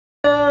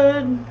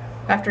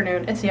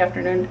Afternoon. It's the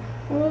afternoon.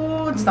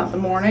 Oh, it's not the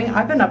morning.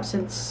 I've been up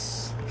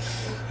since,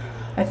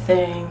 I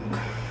think,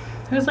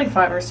 it was like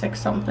 5 or 6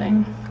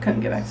 something.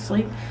 Couldn't get back to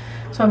sleep.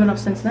 So I've been up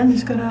since then.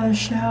 Just got a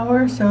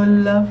shower. So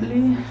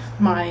lovely.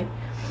 My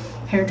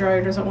hair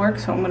dryer doesn't work,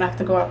 so I'm gonna have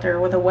to go out there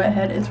with a wet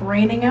head. It's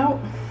raining out.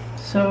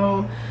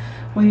 So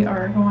we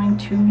are going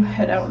to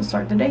head out and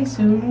start the day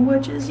soon,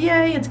 which is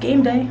yay, it's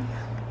game day.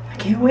 I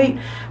can't wait.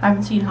 I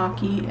haven't seen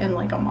hockey in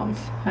like a month.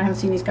 I haven't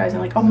seen these guys in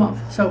like a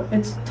month, so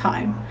it's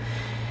time.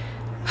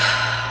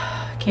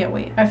 Can't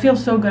wait. I feel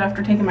so good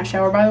after taking my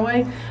shower, by the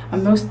way.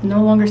 I'm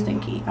no longer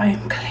stinky. I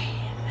am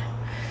clean.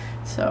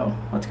 So,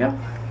 let's go.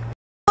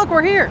 Look,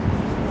 we're here.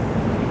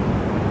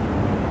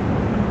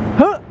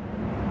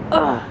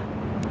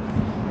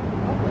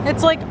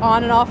 It's like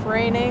on and off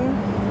raining,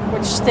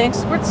 which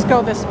stinks. Let's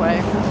go this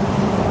way.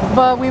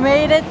 But we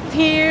made it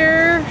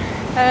here,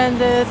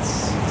 and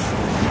it's,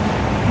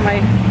 my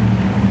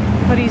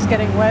hoodie's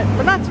getting wet,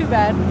 but not too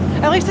bad.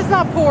 At least it's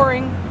not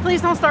pouring.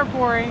 Please don't start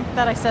pouring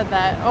that I said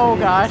that. Oh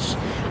gosh,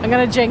 I'm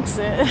gonna jinx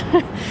it.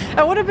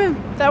 That would have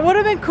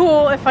been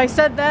cool if I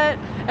said that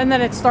and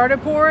then it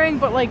started pouring,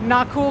 but like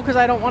not cool because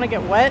I don't want to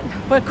get wet,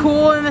 but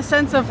cool in the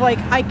sense of like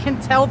I can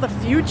tell the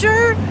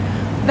future.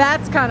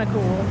 That's kind of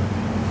cool.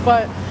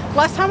 But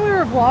last time we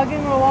were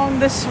vlogging along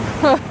this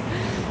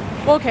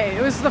okay,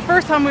 it was the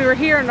first time we were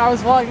here and I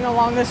was vlogging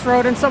along this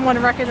road and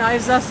someone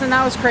recognized us, and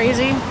that was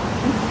crazy.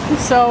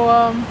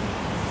 So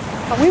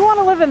we want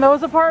to live in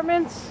those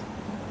apartments.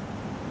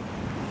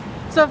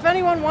 So if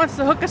anyone wants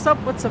to hook us up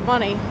with some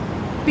money,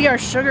 be our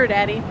sugar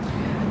daddy,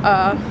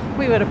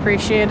 we would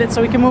appreciate it,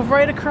 so we can move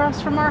right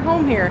across from our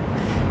home here.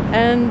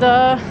 And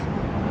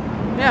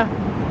yeah,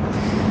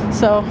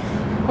 so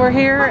we're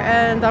here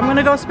and I'm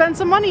gonna go spend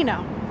some money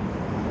now.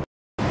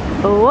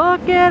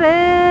 Look at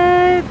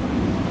it,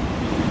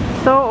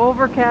 so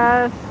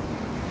overcast.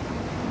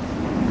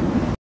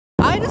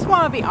 I just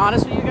want to be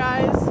honest with you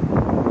guys.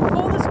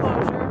 Full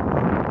disclosure,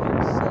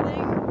 we're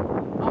sitting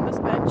on this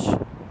bench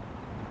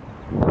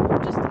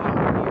just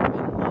out here in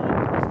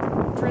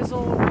the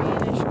drizzle,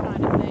 rainish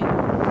kind of thing.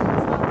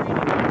 It's not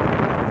raining,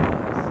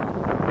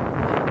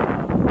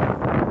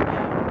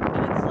 yeah,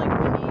 and it's like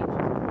windy.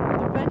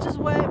 The bench is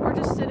wet. We're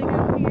just sitting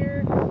out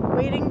here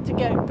waiting to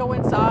go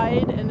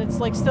inside, and it's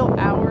like still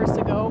hours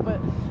to go.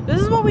 But this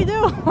is what we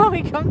do when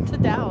we come to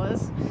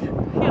Dallas.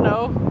 You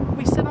know,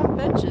 we sit on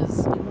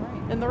benches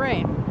in the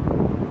rain.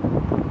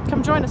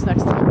 Come join us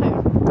next time.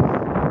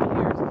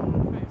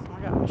 Oh my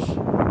gosh.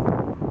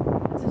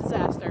 It's a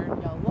disaster.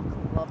 Y'all look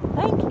lovely.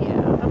 Thank you.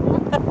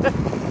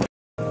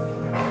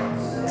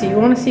 Do you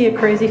want to see a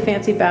crazy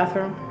fancy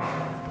bathroom?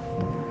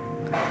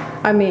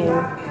 I mean,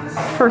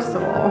 first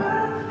of all,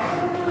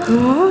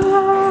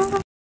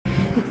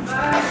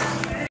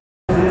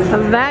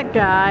 that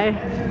guy.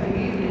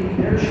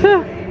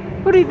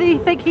 Who do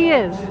you think he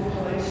is?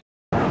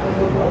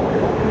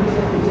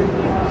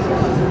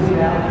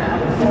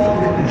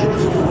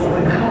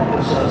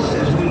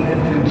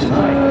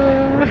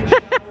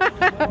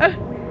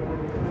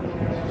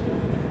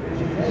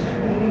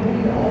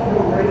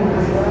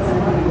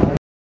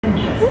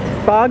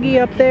 It's foggy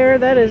up there.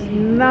 That is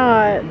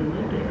not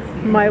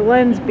my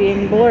lens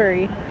being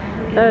blurry.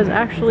 That is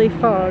actually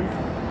fog.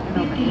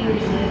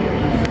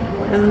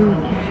 And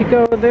if you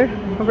go there,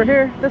 over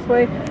here, this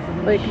way,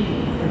 like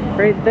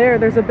right there,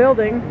 there's a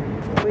building.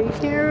 But you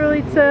can't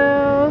really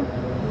tell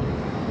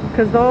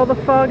because all the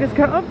fog is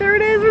coming. Oh, there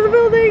it is. There's a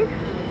building.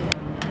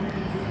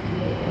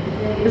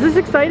 Is this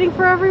exciting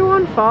for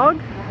everyone? Fog?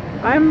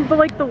 I'm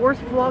like the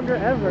worst vlogger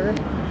ever.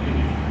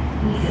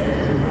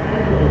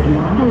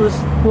 I'll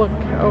just look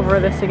over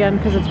this again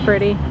because it's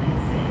pretty.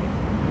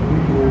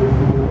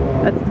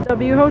 That's the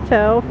W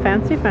Hotel.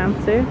 Fancy,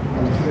 fancy.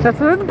 That's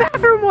where the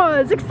bathroom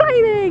was.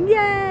 Exciting!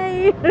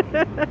 Yay! From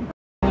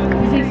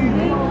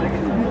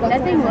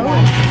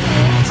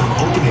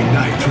opening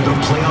night through the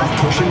playoff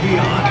push and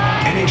beyond,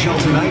 NHL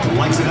Tonight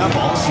lights it up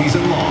all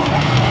season long.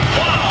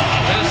 Wow,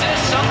 is this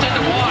something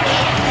to watch?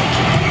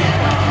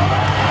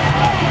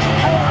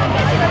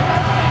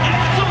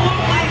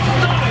 Absolutely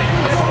stunning!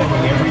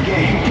 Following every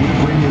game, we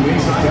bring you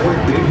inside every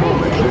big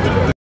moment with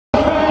the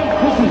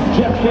This is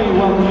Jeff Kay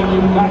welcoming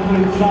you back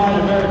inside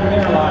American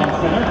Airlines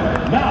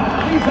Center. Now,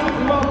 please help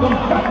me welcome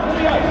back to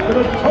the ice for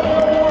the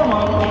total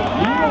warm-up,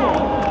 your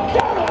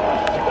Dallas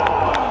Stars!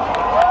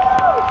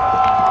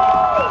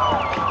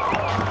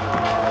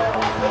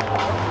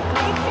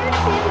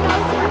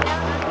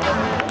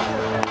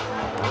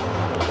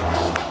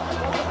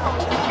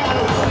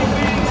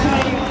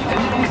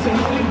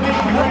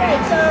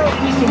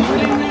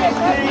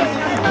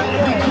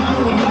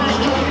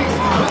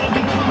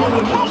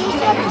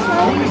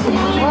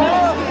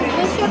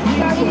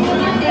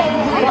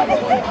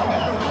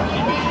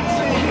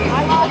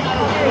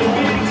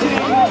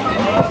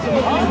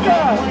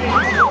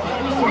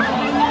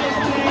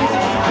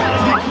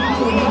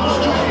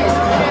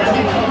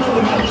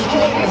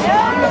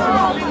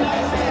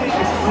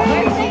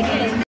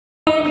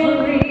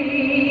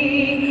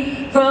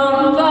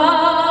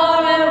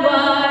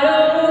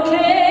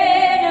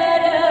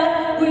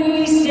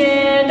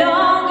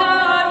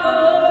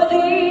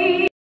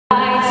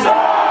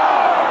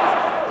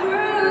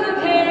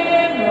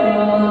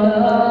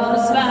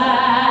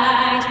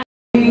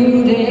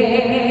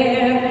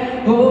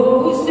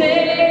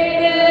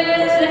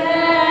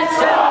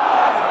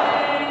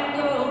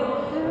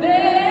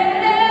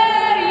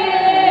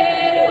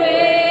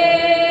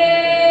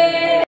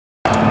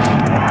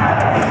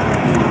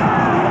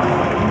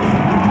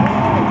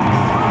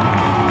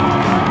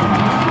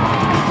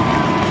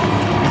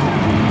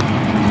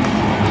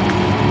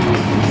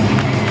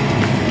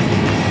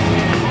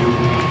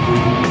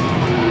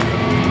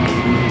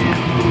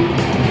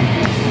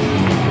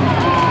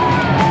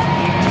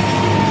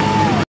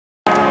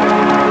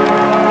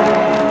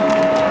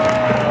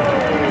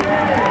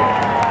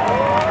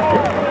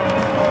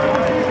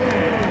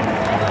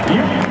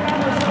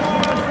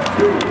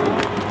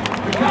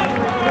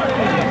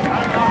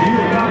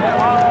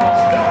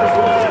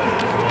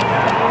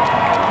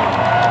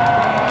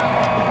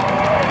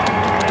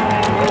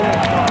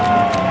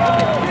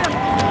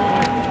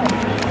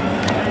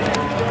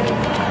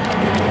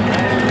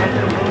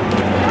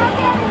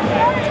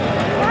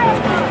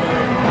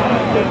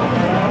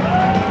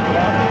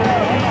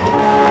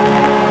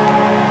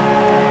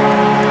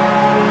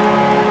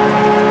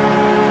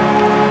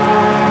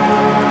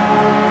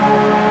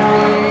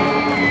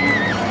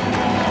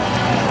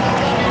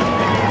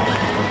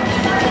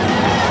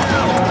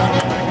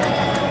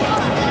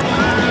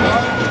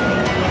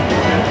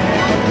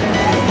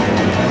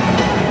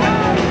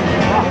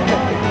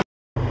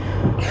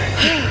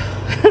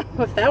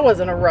 if that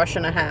wasn't a rush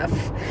and a half.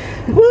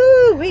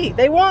 Woo wee!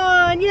 They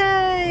won!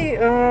 Yay!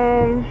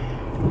 I'm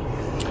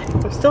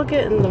still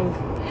getting the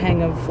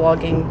hang of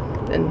vlogging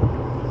and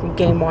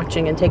game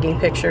watching and taking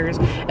pictures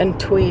and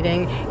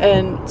tweeting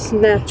and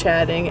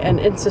Snapchatting and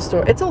Insta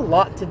story. It's a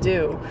lot to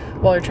do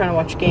while you're trying to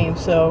watch games,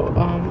 so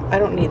I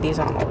don't need these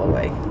on all the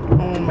way.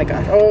 Oh my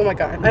gosh, oh my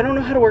god. I don't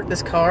know how to work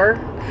this car.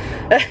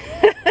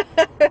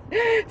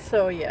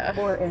 So yeah.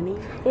 Or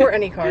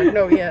any car.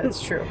 No, yeah,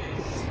 it's true.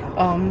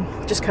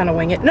 Just kind of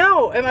wing it.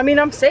 No, I mean,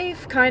 I'm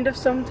safe kind of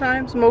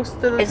sometimes, most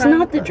of the time. It's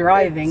not the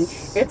driving,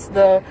 it's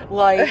the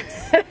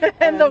lights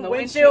and the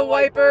windshield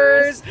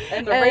wipers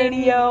and the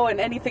radio and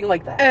anything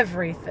like that.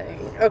 Everything.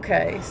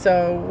 Okay,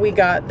 so we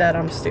got that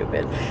I'm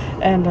stupid.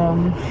 And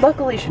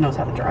luckily she knows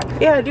how to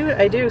drive. Yeah,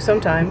 I do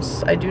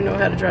sometimes. I do know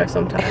how to drive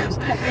sometimes.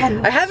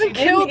 I haven't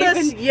killed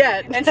us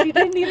yet. And she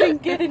didn't even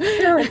get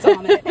insurance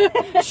on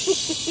it.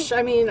 Shh,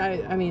 I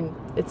mean,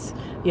 it's,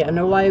 yeah,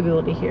 no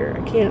liability here.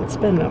 I can't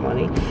spend that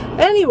money.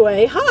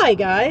 Anyway, hi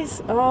guys.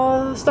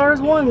 The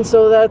Stars won,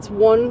 so that's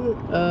one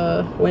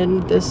win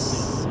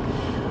this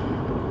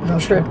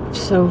trip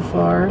so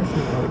far.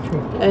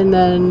 And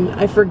then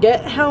I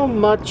forget how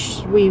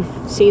much we've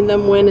seen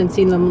them win and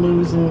seen them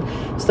lose and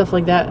stuff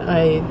like that.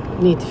 I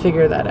need to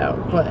figure that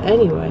out. But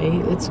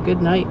anyway, it's a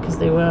good night because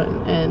they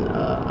won, and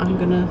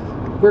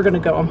we're gonna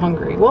go. I'm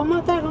hungry. Well, I'm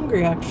not that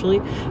hungry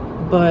actually,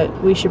 but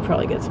we should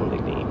probably get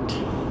something to eat.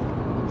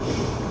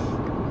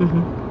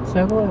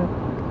 So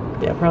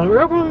yeah, probably.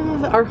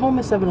 Our home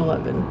is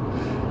 7-Eleven.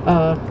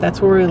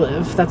 That's where we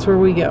live. That's where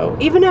we go.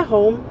 Even at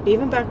home,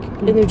 even back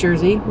in New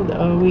Jersey,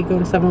 we go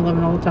to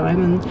 7-Eleven all the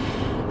time, and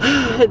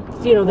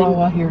you know,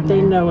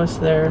 they know us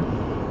there.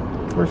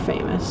 We're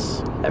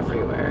famous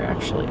everywhere,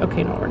 actually.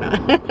 Okay, no, we're not.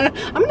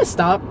 I'm gonna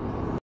stop.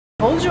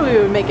 Told you we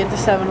would make it to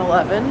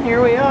 7-Eleven.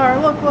 Here we are.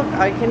 Look,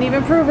 I can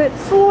even prove it.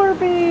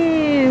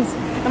 Slurpees.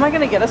 Am I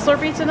gonna get a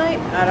Slurpee tonight?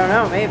 I don't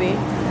know. Maybe.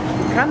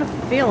 I'm kind of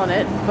feeling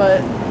it,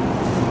 but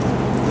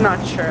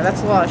not sure.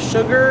 That's a lot of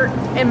sugar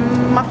in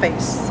my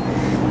face.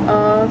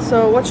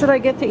 So what should I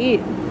get to eat?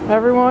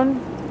 Everyone,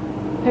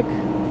 pick.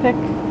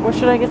 What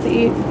should I get to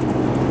eat?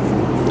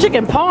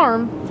 Chicken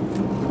parm.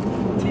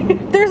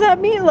 There's that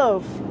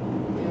meatloaf.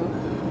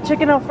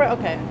 Chicken Alfredo.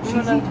 Okay.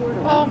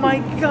 Oh my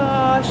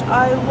gosh,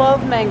 I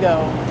love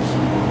mango.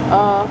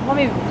 Let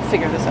me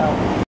figure this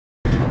out.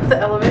 The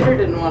elevator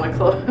didn't want to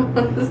close.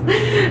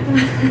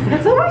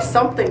 It's always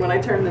something when I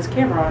turn this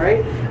camera on,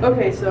 right?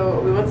 Okay, so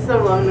we went to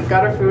 7-Eleven, we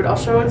got our food. I'll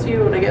show it to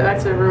you when I get back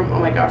to the room. Oh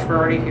my gosh, we're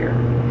already here.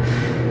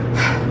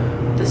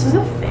 This is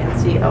a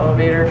fancy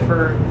elevator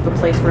for the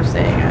place we're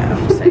staying at,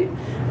 I'm just saying.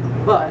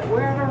 But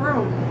we're in a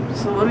room,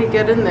 so let me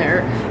get in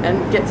there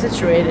and get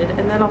situated,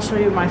 and then I'll show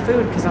you my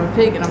food because I'm a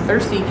pig and I'm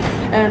thirsty.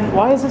 And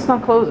why is this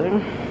not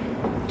closing?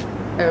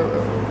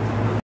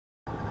 Oh.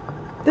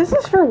 This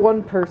is for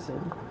one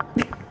person.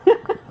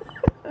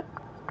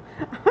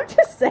 I'm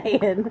just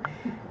saying,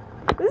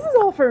 this is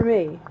all for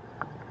me.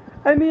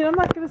 I mean, I'm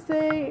not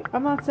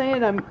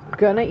saying I'm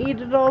gonna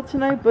eat it all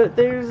tonight, but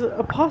there's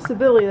a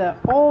possibility that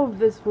all of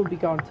this will be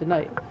gone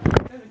tonight.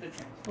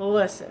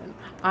 Listen,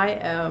 I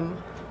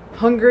am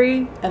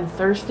hungry and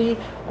thirsty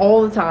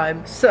all the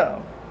time,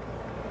 so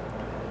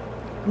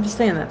I'm just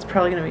saying that's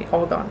probably gonna be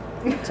all gone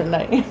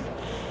tonight.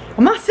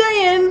 I'm not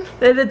saying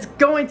that it's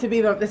going to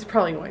be, but it's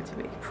probably going to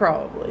be.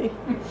 Probably.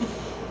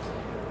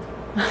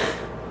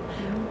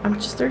 I'm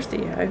just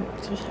thirsty. I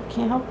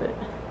can't help it.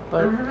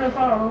 But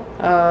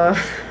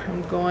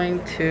I'm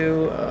going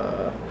to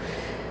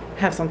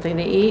have something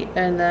to eat,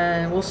 and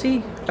then we'll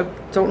see. I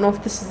don't know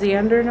if this is the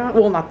end or not.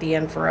 Well, not the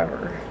end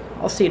forever.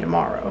 I'll see you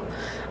tomorrow.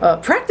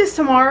 Practice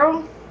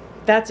tomorrow.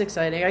 That's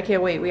exciting. I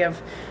can't wait. We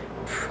have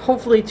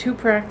hopefully 2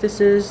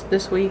 practices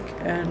this week,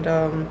 and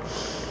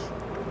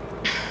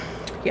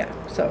yeah,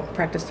 so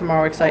practice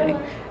tomorrow, exciting.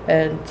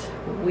 And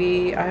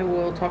I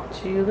will talk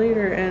to you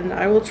later, and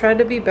I will try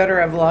to be better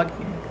at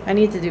vlogging. I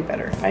need to do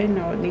better. I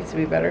know it needs to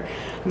be better.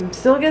 I'm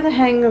still getting the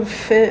hang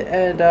of it,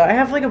 and I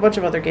have like a bunch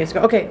of other games to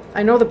go. Okay,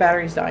 I know the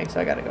battery's dying,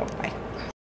 so I gotta go. Bye.